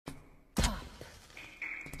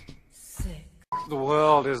The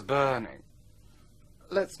world is burning.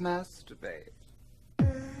 Let's masturbate. Oh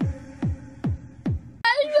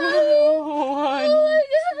my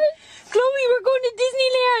god! Chloe, we're going to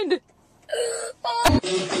Disneyland!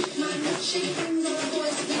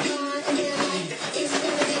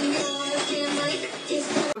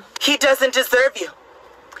 He doesn't deserve you.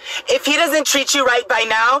 If he doesn't treat you right by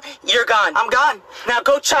now, you're gone. I'm gone. Now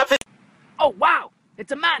go chop his... Oh, wow!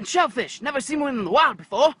 It's a mountain shellfish. Never seen one in the wild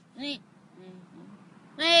before.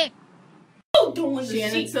 Doing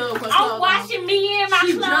the shit. I'm washing me in my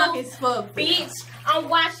She clothes. drunk as fuck, bitch. I'm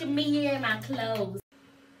washing me in my clothes.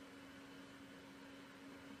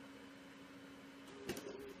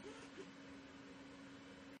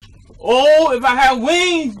 Oh, if I had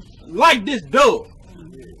wings like this dove,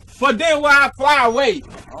 for then will I fly away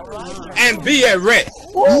and be at rest.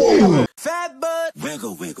 Ooh. Fat butt.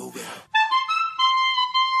 Wiggle, wiggle, wiggle.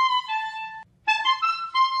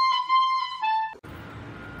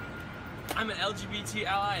 I'm an LGBT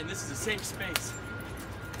ally and this is a safe space.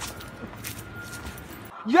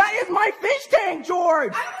 That is my fish tank,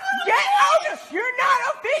 George! Get out of... You're not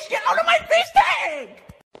a fish! Get out of my fish tank!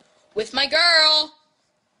 With my girl!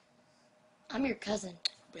 I'm your cousin.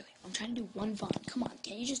 Really, I'm trying to do one bond. Come on,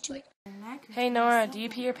 can't you just do it? Hey Nora, do you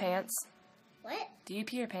pee your pants? What? Do you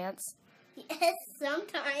pee your pants? Yes,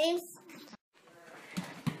 sometimes.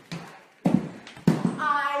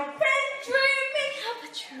 I've been dreaming of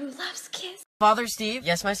a true love's kiss. Father Steve?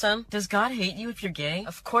 Yes, my son? Does God hate you if you're gay?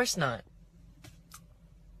 Of course not.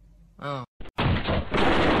 Oh.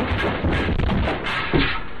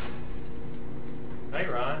 Hey,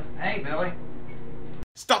 Ron. Hey, Billy.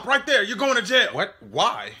 Stop right there. You're going to jail. What?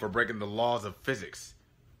 Why? For breaking the laws of physics.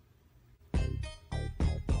 Welcome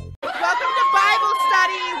to Bible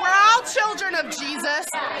study. We're all children of Jesus.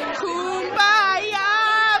 Kumbaya,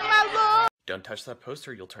 my Lord. Don't touch that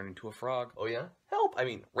poster, you'll turn into a frog. Oh yeah? Help! I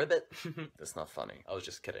mean, ribbit. That's not funny. I was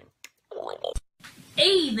just kidding.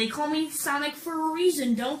 Hey, they call me Sonic for a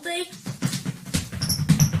reason, don't they?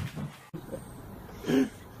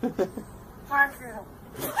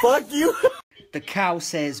 Fuck you! The cow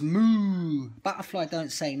says moo. Butterfly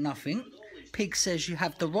don't say nothing. Pig says you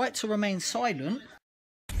have the right to remain silent.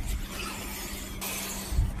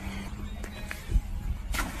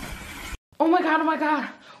 Oh my god,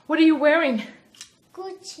 what are you wearing?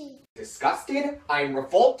 Gucci. Disgusted, I am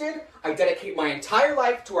revolted, I dedicate my entire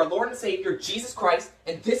life to our Lord and Savior, Jesus Christ,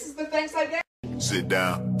 and this is the thanks I get? Sit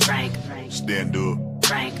down. Frank. Stand up.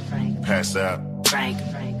 Frank. Pass out. Frank.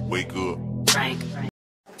 Wake up. Frank.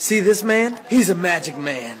 See this man? He's a magic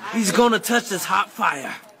man. He's gonna touch this hot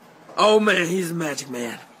fire. Oh man, he's a magic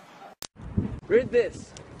man. Read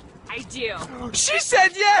this. I do. She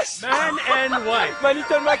said yes! Man and wife. My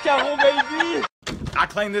little macaron, baby! I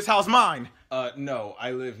claim this house mine. No,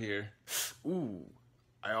 I live here. Ooh,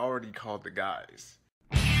 I already called the guys.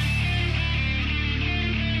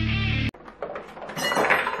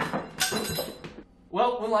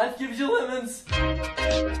 Well, when life gives you lemons.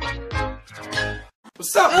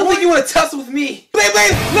 What's up, I don't think you want to tussle with me.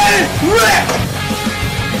 Baby, let it rip!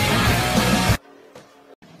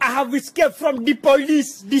 I have escaped from the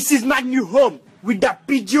police. This is my new home with that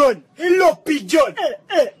pigeon. Hello, pigeon.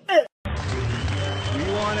 We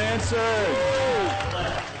want answers.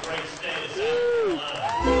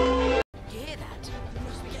 Yeah, that. We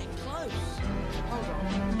must be getting close.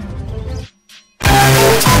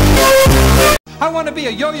 I want to be a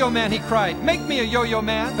yo-yo man, he cried. Make me a yo-yo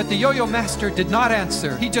man. But the yo-yo master did not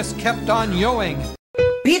answer. He just kept on yoing.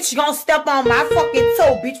 Bitch, you gonna step on my fucking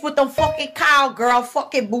toe, bitch, with them fucking cowgirl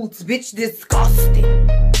fucking boots, bitch, disgusting.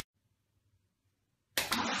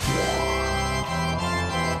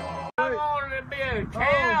 I want to be a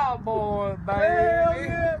cowboy,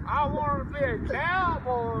 baby. I want to be a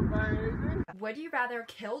cowboy, baby. Would you rather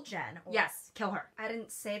kill Jen? Or... Yes, kill her. I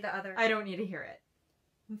didn't say the other. I don't need to hear it.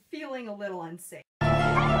 I'm feeling a little unsafe.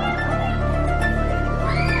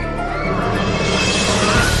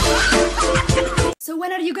 So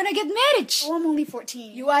when are you gonna get married? Oh, I'm only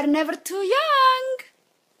 14. You are never too young.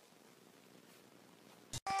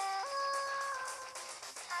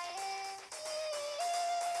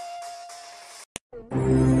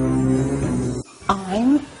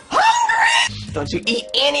 I'm hungry! Don't you eat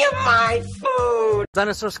any of my food!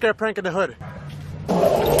 Dinosaur scare prank in the hood.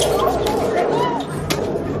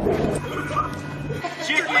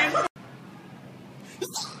 Chicken!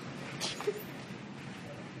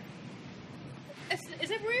 Is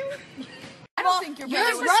it rude? I don't think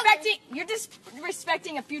you're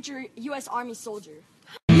disrespecting a future U.S. Army soldier.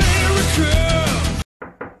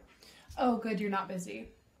 Oh, good, you're not busy.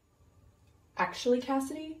 Actually,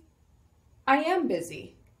 Cassidy, I am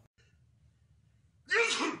busy.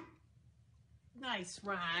 Nice,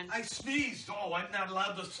 Ron. I sneezed. Oh, I'm not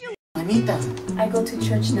allowed to sneeze. Juanita. I go to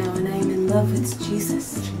church now and I am in love with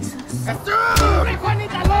Jesus.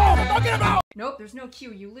 Nope, there's no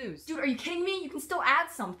cue, you lose. Dude, are you kidding me? You can still add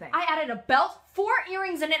something. I added a belt, 4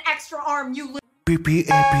 earrings, and an extra arm, you lose.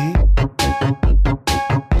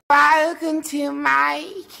 Welcome to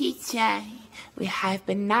my kitchen. We have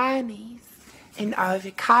bananas and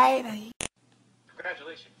avocado.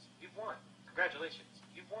 Congratulations, you've won. Congratulations,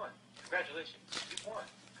 you've won. Congratulations, you've won.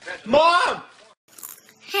 Mom!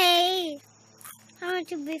 Hey, I want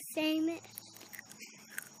to be famous.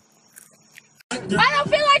 I don't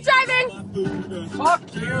feel like driving! Fuck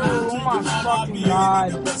you! Oh my fucking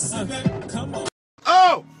god.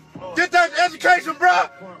 Oh! Get that education, bruh!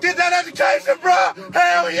 Get that education, bruh!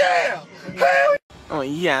 Hell yeah! Hell Oh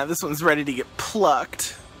yeah, this one's ready to get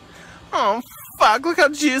plucked. Oh fuck, look how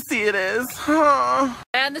juicy it is. Huh.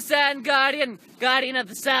 And the Sun Guardian, Guardian of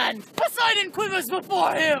the Sun. Poseidon quivers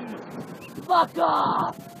before him! Fuck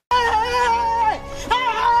off!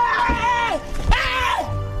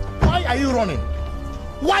 Why are you running?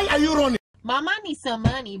 Why are you running? Mom, I need some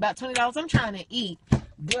money. About $20 I'm trying to eat.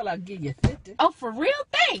 Girl, I'll give you 50. Oh, for real?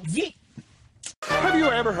 Thanks. Yeah. Have you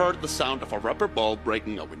ever heard the sound of a rubber ball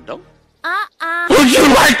breaking a window? Would you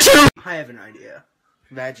like to? I have an idea.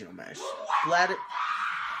 Vaginal mesh. Bladder.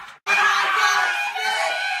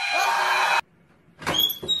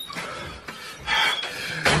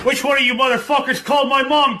 Which one of you motherfuckers called my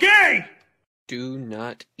mom gay? Do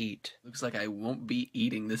not eat. Looks like I won't be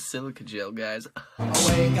eating this silica gel, guys. The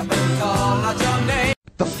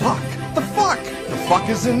fuck? The fuck? The fuck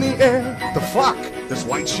is in the air. The fuck? There's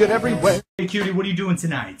white shit everywhere. Hey cutie, what are you doing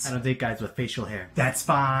tonight? I don't date guys with facial hair. That's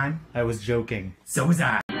fine. I was joking. So was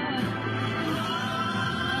I.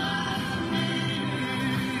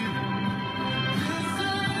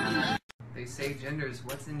 They say gender is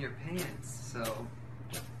what's in your pants, so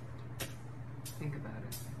think about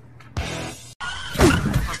it.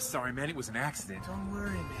 I'm sorry, man. It was an accident. Don't worry,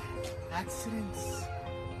 man. Accidents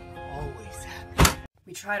always happen.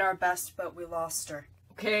 We tried our best, but we lost her.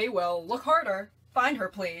 Okay, well, look harder. Find her,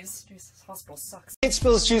 please. Jesus, this hospital sucks. Kid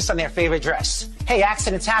spills juice on their favorite dress. Hey,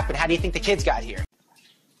 accidents happen. How do you think the kids got here?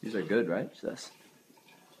 These are good, right? It's this.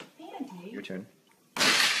 Andy. Your turn.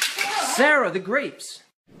 Sarah, the grapes.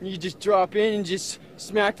 You just drop in and just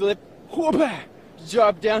smack the lip. Whoop!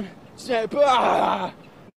 Drop down. Snap. Ah!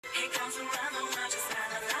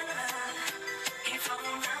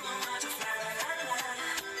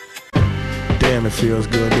 Damn, it feels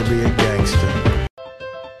good to be a gangster.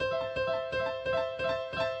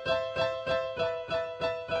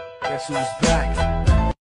 Guess who's back?